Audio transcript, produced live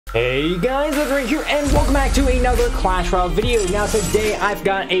Hey guys, Legendaray here, and welcome back to another Clash Royale video. Now today I've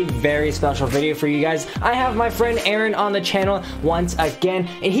got a very special video for you guys. I have my friend Aaron on the channel once again,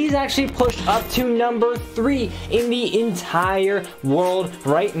 and he's actually pushed up to number 3 in the entire world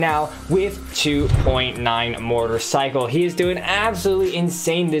right now with 2.9 Mortar Cycle. He is doing absolutely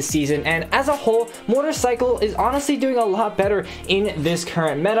insane this season, and as a whole, Mortar Cycle is honestly doing a lot better in this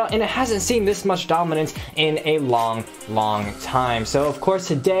current meta, and it hasn't seen this much dominance in a long time. So of course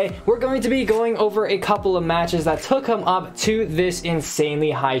today we're going to be going over a couple of matches that took him up to this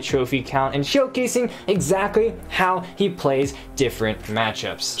insanely high trophy count and showcasing exactly how he plays different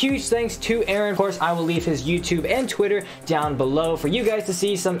matchups. Huge thanks to Aaron. Of course, I will leave his YouTube and Twitter down below for you guys to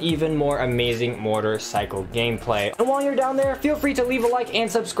see some even more amazing Mortar Cycle gameplay. And while you're down there, feel free to leave a like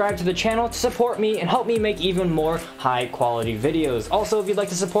and subscribe to the channel to support me and help me make even more high quality videos. Also, if you'd like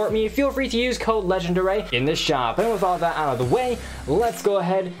to support me, feel free to use code Legendaray in the shop. And with all that out of the way, let's go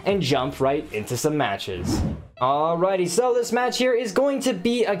ahead and jump right into some matches. Alrighty, so this match here is going to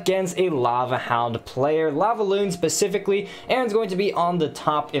be against a Lava Hound player, Lava Loon specifically. Aaron's going to be on the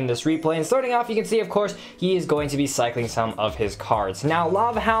top in this replay, and starting off you can see, of course, he is going to be cycling some of his cards. Now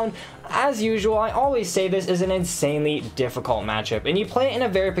Lava Hound, as usual, I always say this is an insanely difficult matchup, and you play it in a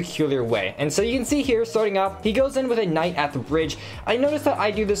very peculiar way. And so you can see here, starting up, he goes in with a Knight at the bridge. I noticed that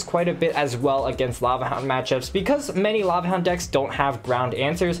I do this quite a bit as well against Lava Hound matchups, because many Lava Hound decks don't have ground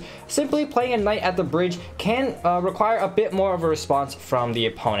answers. Simply playing a Knight at the bridge can require a bit more of a response from the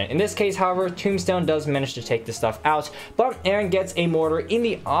opponent. In this case, however, Tombstone does manage to take the stuff out, but Aaron gets a mortar in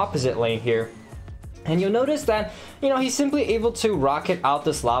the opposite lane here. And you'll notice that, he's simply able to rocket out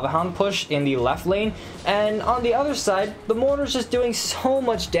this Lava Hound push in the left lane, and on the other side, the mortar's just doing so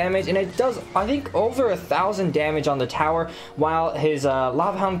much damage, and it does, I think, over 1,000 damage on the tower, while his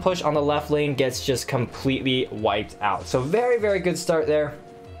Lava Hound push on the left lane gets just completely wiped out. So very good start there.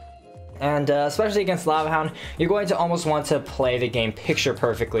 And especially against Lava Hound, you're going to almost want to play the game picture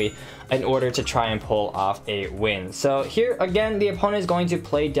perfectly in order to try and pull off a win. So here, again, the opponent is going to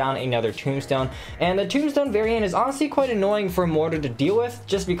play down another Tombstone. And the Tombstone variant is honestly quite annoying for Mortar to deal with,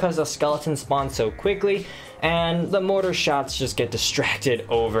 just because the skeleton spawns so quickly, and the Mortar shots just get distracted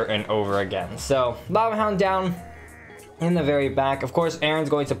over and over again. So Lava Hound down in the very back. Of course, Aaron's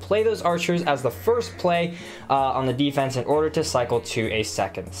going to play those archers as the first play on the defense in order to cycle to a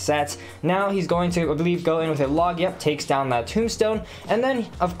second set. Now he's going to, I believe, go in with a log. Yep, takes down that Tombstone. And then,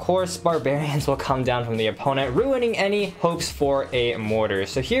 of course, barbarians will come down from the opponent, ruining any hopes for a mortar.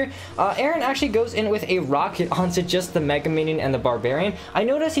 So here, Aaron actually goes in with a rocket onto just the Mega Minion and the barbarian. I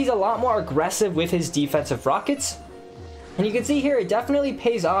notice he's a lot more aggressive with his defensive rockets. And you can see here, it definitely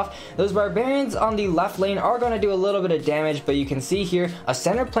pays off. Those barbarians on the left lane are going to do a little bit of damage, but you can see here, a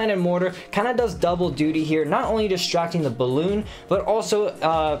center planted mortar kind of does double duty here, not only distracting the balloon, but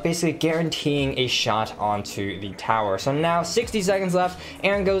also basically guaranteeing a shot onto the tower. So now 60 seconds left,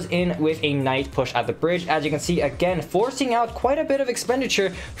 Aaron goes in with a Knight push at the bridge, as you can see, again, forcing out quite a bit of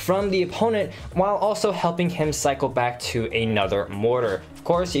expenditure from the opponent, while also helping him cycle back to another mortar. Of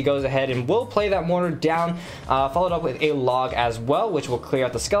course, he goes ahead and will play that mortar down, followed up with a log as well, which will clear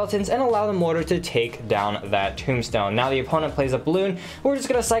out the skeletons and allow the mortar to take down that Tombstone. Now the opponent plays a balloon. We're just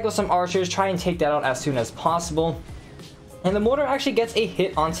going to cycle some archers, try and take that out as soon as possible. And the mortar actually gets a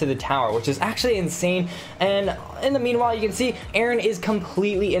hit onto the tower, which is actually insane. And in the meanwhile, you can see Aaron is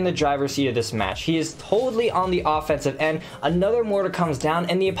completely in the driver's seat of this match. He is totally on the offensive end. Another mortar comes down,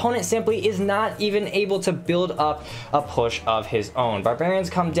 and the opponent simply is not even able to build up a push of his own.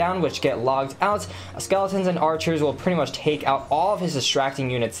 Barbarians come down, which get logged out. Skeletons and archers will pretty much take out all of his distracting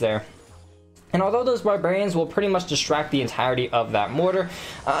units there. And although those barbarians will pretty much distract the entirety of that mortar,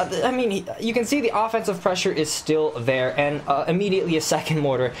 I mean, you can see the offensive pressure is still there, and immediately a second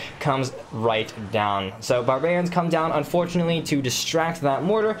mortar comes right down. So barbarians come down, unfortunately, to distract that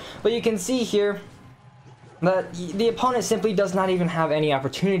mortar, but you can see here that the opponent simply does not even have any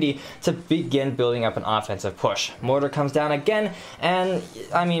opportunity to begin building up an offensive push. Mortar comes down again, and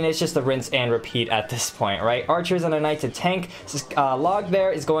I mean, it's just a rinse and repeat at this point, right? Archers and a Knight to tank. Log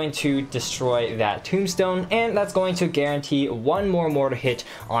there is going to destroy that Tombstone, and that's going to guarantee one more mortar hit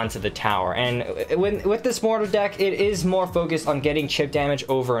onto the tower. And with this mortar deck, it is more focused on getting chip damage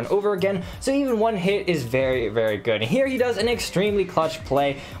over and over again, so even one hit is very good. And here he does an extremely clutch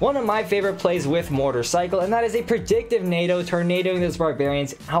play, one of my favorite plays with Mortar Cycle, and that is a predictive tornadoing those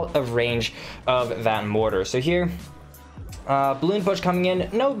barbarians out of range of that mortar. So here, Balloon push coming in,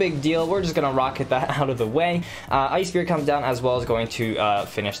 no big deal. We're just gonna rocket that out of the way. Ice Spear comes down as well as going to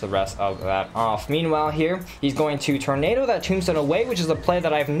finish the rest of that off. Meanwhile here, he's going to tornado that tombstone away, which is a play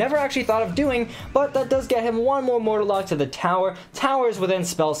that I've never actually thought of doing, but that does get him one more mortar lock to the tower. Tower is within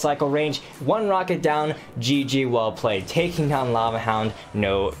spell cycle range. One rocket down, GG, well played. Taking down Lava Hound,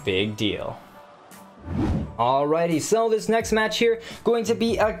 no big deal. Alrighty, so this next match here going to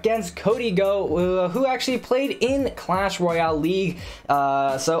be against Cody Go, who actually played in Clash Royale League.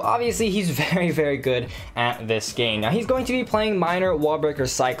 So obviously he's very good at this game. Now he's going to be playing Minor Wallbreaker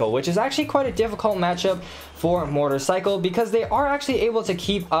Cycle, which is actually quite a difficult matchup for Mortar Cycle because they are actually able to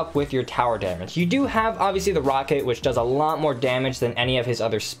keep up with your tower damage. You do have obviously the rocket, which does a lot more damage than any of his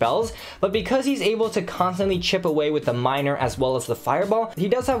other spells, but because he's able to constantly chip away with the Minor as well as the Fireball, he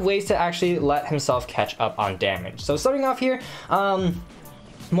does have ways to actually let himself catch up on damage. So starting off here,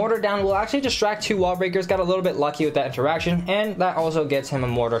 Mortar down will actually distract two wall breakers. Got a little bit lucky with that interaction, and that also gets him a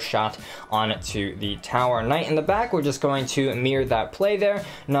mortar shot onto the tower. Knight in the back, we're just going to mirror that play there.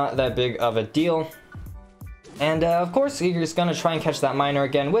 Not that big of a deal. And of course, you're just going to try and catch that Minor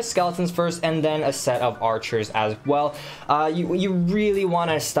again with skeletons first, and then a set of archers as well. You really want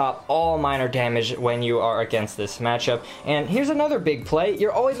to stop all Minor damage when you are against this matchup. And here's another big play.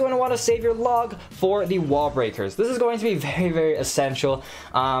 You're always going to want to save your log for the wall breakers. This is going to be very essential.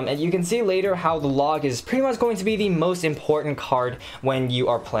 And you can see later how the log is pretty much going to be the most important card when you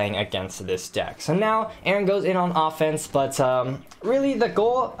are playing against this deck. So now Aaron goes in on offense, but really the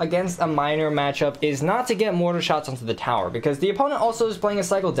goal against a Minor matchup is not to get mortar shots onto the tower, because the opponent also is playing a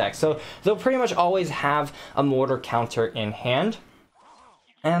cycle deck, so they'll pretty much always have a mortar counter in hand.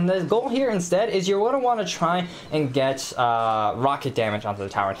 And the goal here instead is you're going to want to try and get rocket damage onto the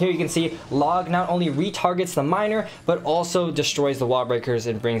tower. And here you can see log not only retargets the Minor, but also destroys the wall breakers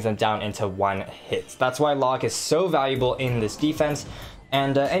and brings them down into one hit. That's why log is so valuable in this defense.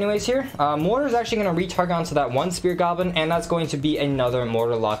 And anyways here, Mortar is actually going to retarget onto that one Spear Goblin, and that's going to be another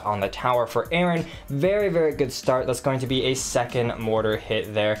Mortar lock on the tower for Aaron. Very good start. That's going to be a second Mortar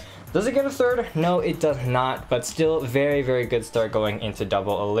hit there. Does it get a third? No, it does not, but still very good start going into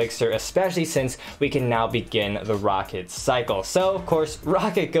double elixir, especially since we can now begin the rocket cycle. So of course,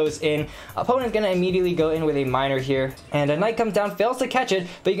 rocket goes in. Opponent's gonna immediately go in with a Minor here, and a Knight comes down, fails to catch it,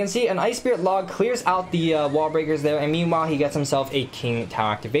 but you can see an Ice Spirit log clears out the wall breakers there, and meanwhile he gets himself a King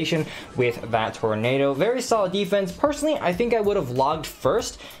Tower activation with that tornado. Very solid defense. Personally, I think I would have logged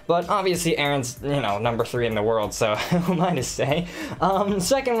first, but obviously Aaron's, you know, number 3 in the world, so who am I to say?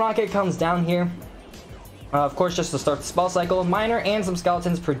 Second rocket comes down here. Of course, just to start the spell cycle, Minor and some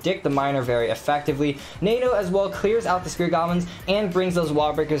skeletons predict the Minor very effectively. NATO as well clears out the Spear Goblins and brings those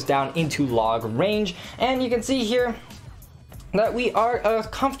wall breakers down into log range. And you can see here that we are a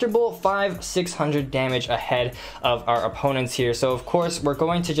comfortable 500-600 damage ahead of our opponents here. So of course we're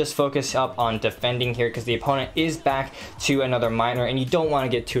going to just focus up on defending here, because the opponent is back to another Minor, and you don't want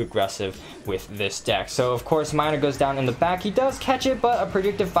to get too aggressive with this deck. So of course Minor goes down in the back. He does catch it, but a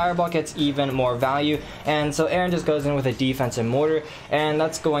predictive Fireball gets even more value, and so Aaron just goes in with a defensive Mortar, and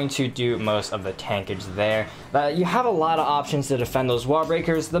that's going to do most of the tankage there. You have a lot of options to defend those wall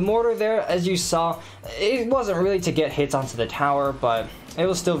breakers. The Mortar there, as you saw, it wasn't really to get hits onto the tower, but it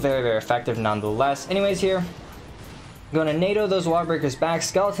was still very effective nonetheless. Anyways here, going to NATO those wall breakers back.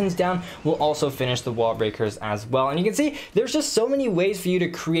 Skeletons down will also finish the wall breakers as well. And you can see there's just so many ways for you to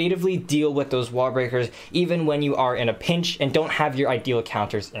creatively deal with those wall breakers, even when you are in a pinch and don't have your ideal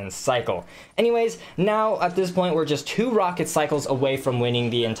counters in cycle. Anyways, now at this point we're just 2 rocket cycles away from winning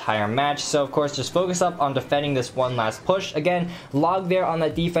the entire match. So of course just focus up on defending this one last push. Again, log there on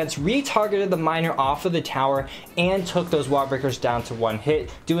that defense, retargeted the Minor off of the tower and took those wall breakers down to one hit,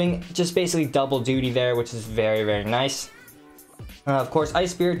 doing just basically double duty there, which is very nice. Of course,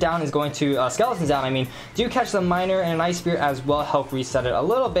 Ice Spirit down is going to, Skeletons down, I mean, do catch the Minor, and an Ice Spirit as well help reset it a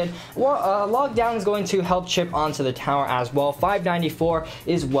little bit. Log down is going to help chip onto the tower as well. 594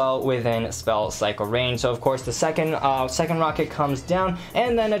 is well within spell cycle range. So of course the second rocket comes down,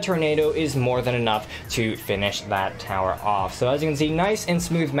 and then a tornado is more than enough to finish that tower off. So as you can see, nice and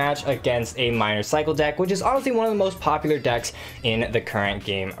smooth match against a Minor cycle deck, which is honestly one of the most popular decks in the current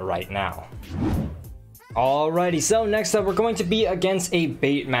game right now. Alrighty, so next up we're going to be against a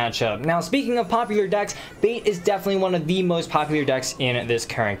Bait matchup. Now speaking of popular decks, Bait is definitely one of the most popular decks in this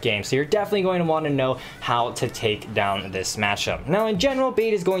current game, so you're definitely going to want to know how to take down this matchup. Now in general,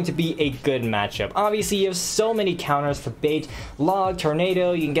 Bait is going to be a good matchup. Obviously you have so many counters for Bait. Log,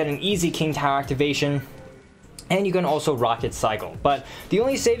 Tornado, you can get an easy King Tower activation. And you can also rocket cycle. But the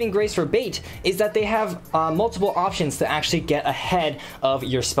only saving grace for bait is that they have multiple options to actually get ahead of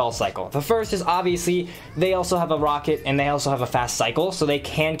your spell cycle. The first is obviously they also have a rocket and they also have a fast cycle, so they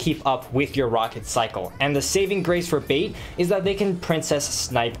can keep up with your rocket cycle. And the saving grace for bait is that they can princess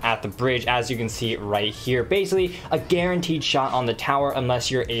snipe at the bridge, as you can see right here. Basically a guaranteed shot on the tower unless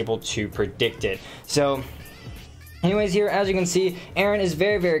you're able to predict it. So anyways, here, as you can see, Aaron is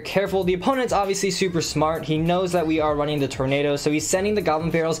very, very careful. The opponent's obviously super smart. He knows that we are running the tornado, so he's sending the goblin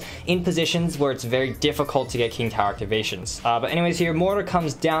barrels in positions where it's very difficult to get king tower activations. But anyways, here, mortar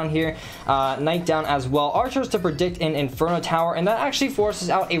comes down here, knight down as well. Archers to predict an inferno tower, and that actually forces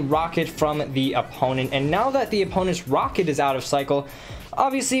out a rocket from the opponent. And now that the opponent's rocket is out of cycle,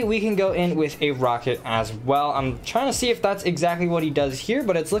 obviously we can go in with a rocket as well. I'm trying to see if that's exactly what he does here,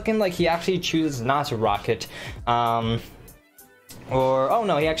 but it's looking like he actually chooses not to rocket. Oh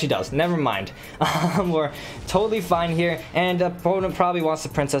no, he actually does. Never mind. We're totally fine here, and the opponent probably wants the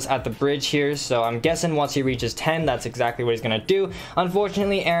princess at the bridge here, so I'm guessing once he reaches 10, that's exactly what he's gonna do.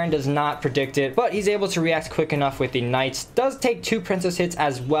 Unfortunately, Aaron does not predict it, but he's able to react quick enough with the knights. Does take 2 princess hits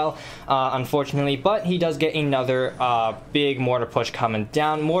as well, unfortunately, but he does get another big mortar push coming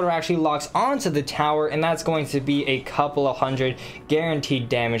down. Mortar actually locks onto the tower, and that's going to be a couple of hundred guaranteed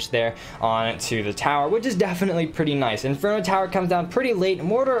damage there onto the tower, which is definitely pretty nice. Inferno tower comes down pretty late.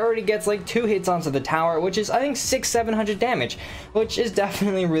 Mortar already gets like 2 hits onto the tower, which is I think 600-700 damage, which is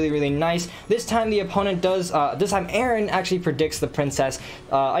definitely really nice. This time the opponent does this time Aaron actually predicts the princess.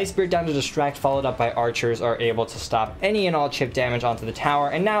 Ice Spirit down to distract, followed up by archers, are able to stop any and all chip damage onto the tower,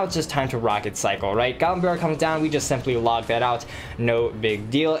 and now it's just time to rocket cycle, right? Goblin Bear comes down, we just simply log that out, no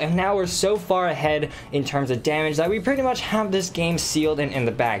big deal. And now we're so far ahead in terms of damage that we pretty much have this game sealed and in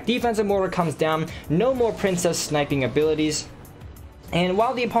the bag. Defensive mortar comes down, no more princess sniping abilities. And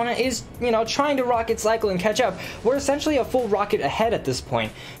while the opponent is, trying to rocket cycle and catch up, we're essentially a full rocket ahead at this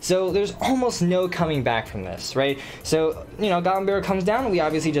point. So there's almost no coming back from this, right? So, Goblin Bear comes down, we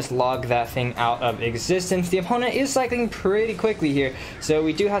obviously just log that thing out of existence. The opponent is cycling pretty quickly here, so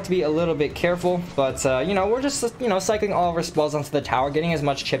we do have to be a little bit careful. But, we're just, cycling all of our spells onto the tower, getting as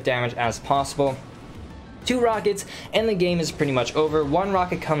much chip damage as possible. 2 rockets and the game is pretty much over. 1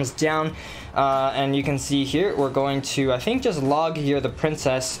 rocket comes down, and you can see here we're going to, I think, just log here the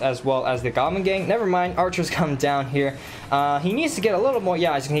princess as well as the goblin gang. Never mind, archers come down here. He needs to get a little more.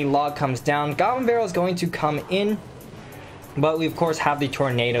 Yeah, as you can see, log comes down. Goblin barrel is going to come in, but we of course have the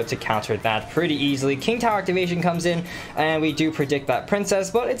tornado to counter that pretty easily. King tower activation comes in, and we do predict that princess,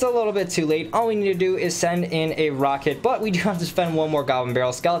 but it's a little bit too late. All we need to do is send in a rocket, but we do have to spend 1 more goblin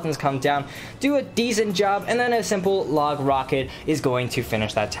barrel. Skeletons come down, do a decent job, and then a simple log rocket is going to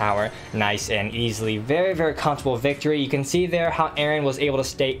finish that tower nice and easily. Very comfortable victory. You can see there how Aaron was able to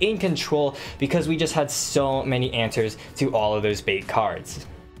stay in control because we just had so many answers to all of those bait cards.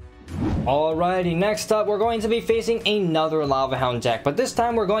 Alrighty, next up we're going to be facing another Lava Hound deck, but this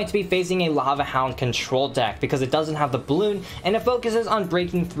time we're going to be facing a Lava Hound control deck because it doesn't have the balloon and it focuses on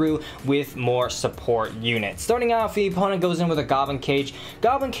breaking through with more support units. Starting out, the opponent goes in with a Goblin Cage.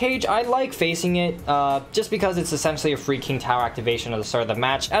 Goblin Cage, I like facing it just because it's essentially a free King Tower activation at the start of the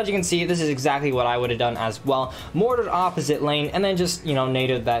match. As you can see, this is exactly what I would have done as well. Mortared opposite lane and then just,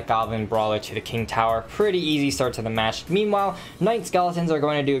 native that Goblin Brawler to the King Tower. Pretty easy start to the match. Meanwhile, Knight Skeletons are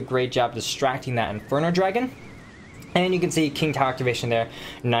going to do a great job distracting that Inferno Dragon. And you can see King Tower activation there,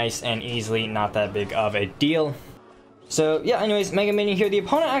 nice and easily, not that big of a deal. So yeah, anyways, Mega Minion here. The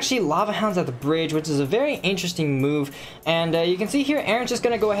opponent actually Lava Hounds at the bridge, which is a very interesting move. And you can see here, Aaron's just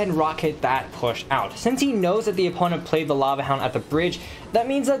going to go ahead and rocket that push out. Since he knows that the opponent played the Lava Hound at the bridge, that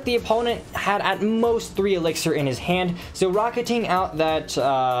means that the opponent had at most 3 elixir in his hand. So rocketing out that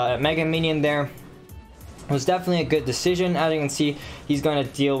Mega Minion there was definitely a good decision. As you can see, he's going to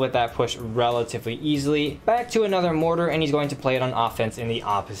deal with that push relatively easily. Back to another mortar, and he's going to play it on offense in the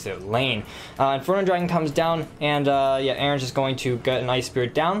opposite lane. Inferno Dragon comes down, and yeah, Aaron's just going to get an Ice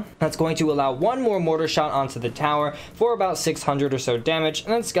Spirit down. That's going to allow 1 more mortar shot onto the tower for about 600 or so damage,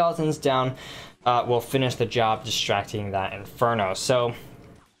 and then Skeletons down will finish the job distracting that Inferno. So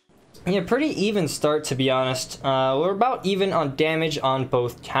yeah, pretty even start, to be honest. We're about even on damage on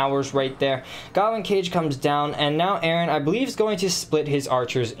both towers right there. Goblin Cage comes down, and now Aaron, I believe, is going to split his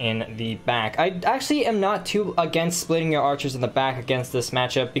archers in the back. I actually am not too against splitting your archers in the back against this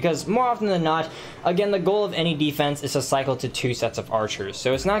matchup, because more often than not, again, the goal of any defense is to cycle to 2 sets of archers,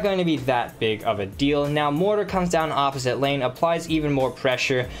 so it's not going to be that big of a deal. Now Mortar comes down opposite lane, applies even more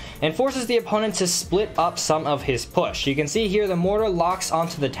pressure, and forces the opponent to split up some of his push. You can see here the Mortar locks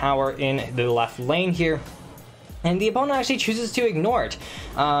onto the tower in the left lane here. And the opponent actually chooses to ignore it,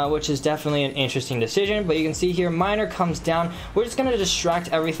 which is definitely an interesting decision. But you can see here, Miner comes down. We're just going to distract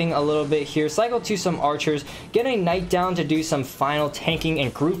everything a little bit here. Cycle to some archers, get a knight down to do some final tanking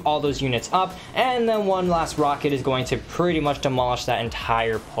and group all those units up. And then one last rocket is going to pretty much demolish that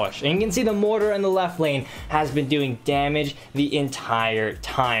entire push. And you can see the mortar in the left lane has been doing damage the entire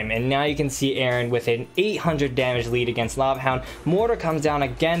time. And now you can see Aaron with an 800 damage lead against Lava Hound. Mortar comes down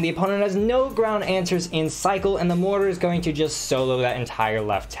again. The opponent has no ground answers in cycle, and the mortar is going to just solo that entire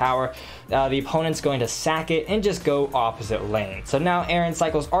left tower. The opponent's going to sack it and just go opposite lane. So now Aaron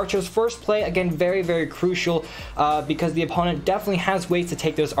cycles archers. First play, again, very, very crucial because the opponent definitely has ways to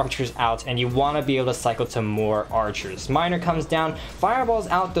take those archers out, and you want to be able to cycle to more archers. Miner comes down, fireballs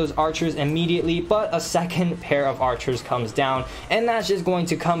out those archers immediately, but a second pair of archers comes down, and that's just going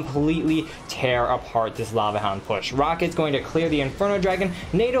to completely tear apart this Lava Hound push. Rocket's going to clear the Inferno Dragon,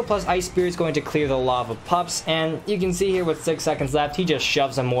 NATO plus Ice Spear is going to clear the Lava Pups, and you can see here with 6 seconds left, he just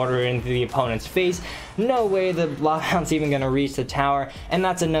shoves a mortar into the opponent's face. No way the Lava Hound's even going to reach the tower, and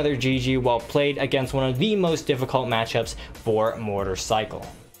that's another GG well played against one of the most difficult matchups for Mortar Cycle.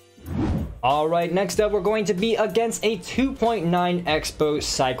 Alright, next up we're going to be against a 2.9 Expo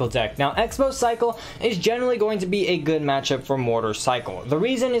Cycle deck. Now, Expo Cycle is generally going to be a good matchup for Mortar Cycle. The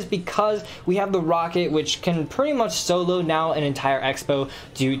reason is because we have the Rocket, which can pretty much solo now an entire Expo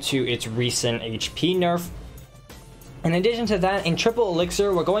due to its recent HP nerf. In addition to that, in triple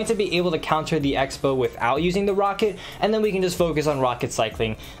elixir, we're going to be able to counter the Expo without using the rocket, and then we can just focus on rocket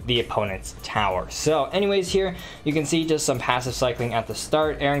cycling the opponent's tower. So anyways, here you can see just some passive cycling at the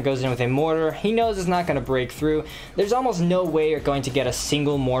start. Aaron goes in with a mortar. He knows it's not going to break through. There's almost no way you're going to get a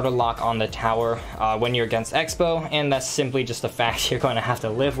single mortar lock on the tower when you're against Expo, and that's simply just a fact you're going to have to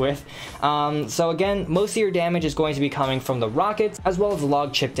live with. So again, most of your damage is going to be coming from the rockets, as well as the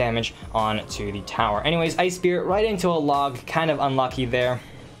log chip damage onto the tower. Anyways, Ice Spear right into a log, kind of unlucky there.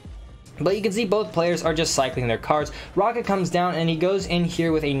 But you can see both players are just cycling their cards. Rocket comes down and he goes in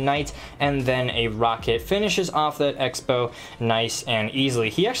here with a knight and then a rocket. Finishes off that Expo nice and easily.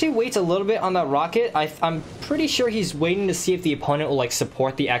 He actually waits a little bit on that rocket. I'm pretty sure he's waiting to see if the opponent will like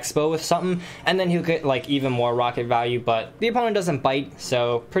support the Expo with something, and then he'll get like even more rocket value, but the opponent doesn't bite,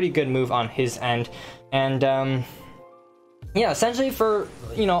 so pretty good move on his end. And yeah, essentially for,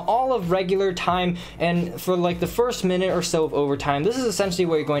 you know, all of regular time and for like the first minute or so of overtime, this is essentially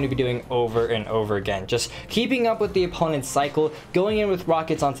what you're going to be doing over and over again. Just keeping up with the opponent's cycle, going in with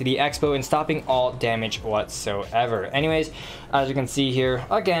rockets onto the Expo, and stopping all damage whatsoever. Anyways, as you can see here,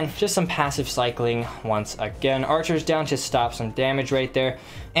 again, just some passive cycling once again. Archers down to stop some damage right there.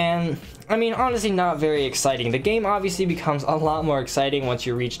 And I mean, honestly, not very exciting. The game obviously becomes a lot more exciting once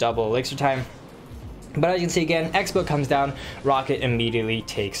you reach double elixir time. But as you can see again, Expo comes down, Rocket immediately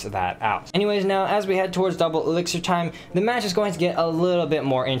takes that out. Anyways, now as we head towards double elixir time, the match is going to get a little bit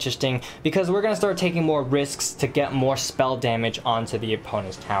more interesting because we're going to start taking more risks to get more spell damage onto the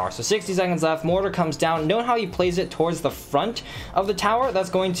opponent's tower. So 60 seconds left, Mortar comes down. Note how he plays it towards the front of the tower. That's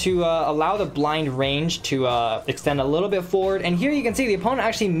going to allow the blind range to extend a little bit forward. And here you can see the opponent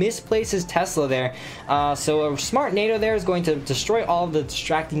actually misplaces Tesla there. So a smart NATO there is going to destroy all of the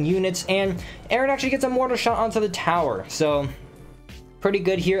distracting units, and Aaron actually gets a mortar shot onto the tower, so pretty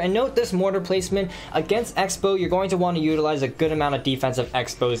good here. And note this mortar placement against Expo, you're going to want to utilize a good amount of defensive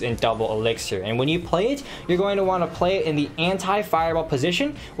Expos in double elixir, and when you play it, you're going to want to play it in the anti-fireball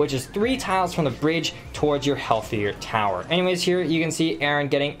position, which is 3 tiles from the bridge towards your healthier tower. Anyways, here you can see Aaron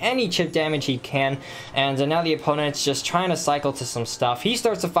getting any chip damage he can, and now the opponent's just trying to cycle to some stuff. He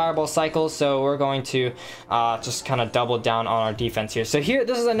starts a fireball cycle, so we're going to just kind of double down on our defense here. So here,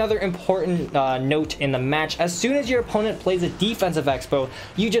 this is another important note in the match. As soon as your opponent plays a defensive Expo,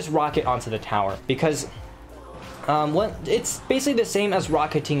 you just rocket onto the tower, because it's basically the same as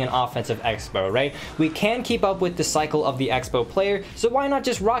rocketing an offensive Expo, right? We can keep up with the cycle of the Expo player, so why not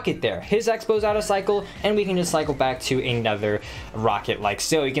just rocket there? His Expo's out of cycle, and we can just cycle back to another rocket like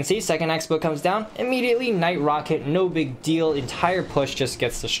so. You can see second Expo comes down, immediately Knight Rocket, no big deal, entire push just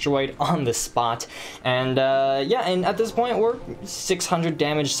gets destroyed on the spot. And yeah, and at this point we're 600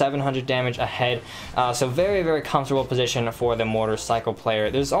 damage, 700 damage ahead, so very, very comfortable position for the Mortar Cycle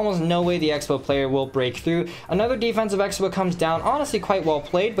player. There's almost no way the Expo player will break through. Another defensive Expo comes down, honestly quite well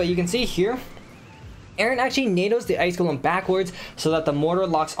played, but you can see here Aaron actually NATOs the Ice Golem backwards so that the mortar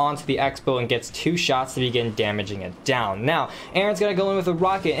locks onto the Expo and gets 2 shots to begin damaging it down. Now, Aaron's gonna go in with a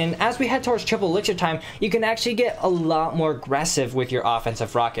rocket, and as we head towards triple elixir time, you can actually get a lot more aggressive with your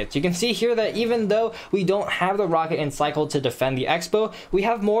offensive rockets. You can see here that even though we don't have the rocket in cycle to defend the Expo, we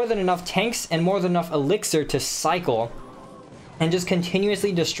have more than enough tanks and more than enough elixir to cycle and just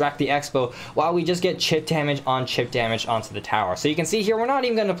continuously distract the Expo while we just get chip damage onto the tower. So you can see here, we're not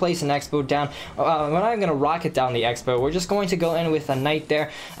even going to place an Expo down. We're not even going to rocket down the Expo. We're just going to go in with a Knight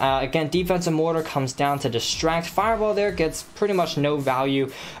there. Again, defensive mortar comes down to distract. Fireball there gets pretty much no value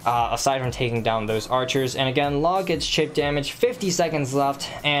aside from taking down those archers. And again, Log gets chip damage. 50 seconds left,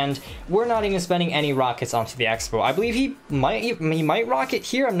 and we're not even spending any rockets onto the Expo. I believe he might rocket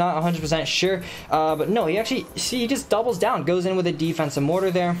here. I'm not 100% sure, but no, he actually, see, he just doubles down, goes in with a defensive mortar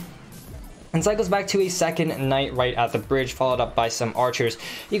there, and cycles back to a second Knight right at the bridge, followed up by some archers.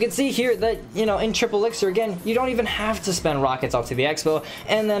 You can see here that, you know, in triple elixir, again, you don't even have to spend rockets onto the Expo,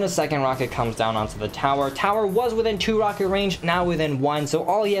 and then a second rocket comes down onto the tower. Tower was within 2 rocket range, now within 1, so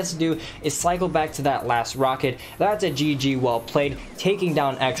all he has to do is cycle back to that last rocket. That's a GG well played. Taking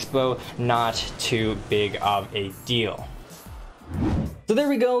down Expo, not too big of a deal. So there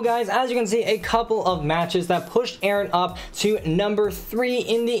we go, guys. As you can see, a couple of matches that pushed Aaron up to number 3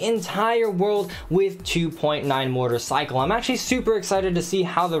 in the entire world with 2.9 Mortar Cycle. I'm actually super excited to see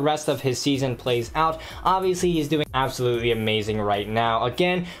how the rest of his season plays out. Obviously, he's doing absolutely amazing right now.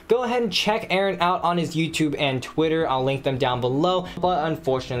 Again, go ahead and check Aaron out on his YouTube and Twitter. I'll link them down below. But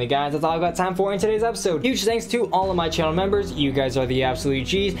unfortunately, guys, that's all I've got time for in today's episode. Huge thanks to all of my channel members. You guys are the absolute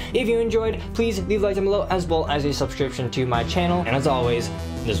G's. If you enjoyed, please leave a like down below, as well as a subscription to my channel. And as always,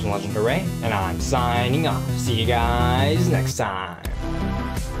 this is Legendaray, and I'm signing off. See you guys next time.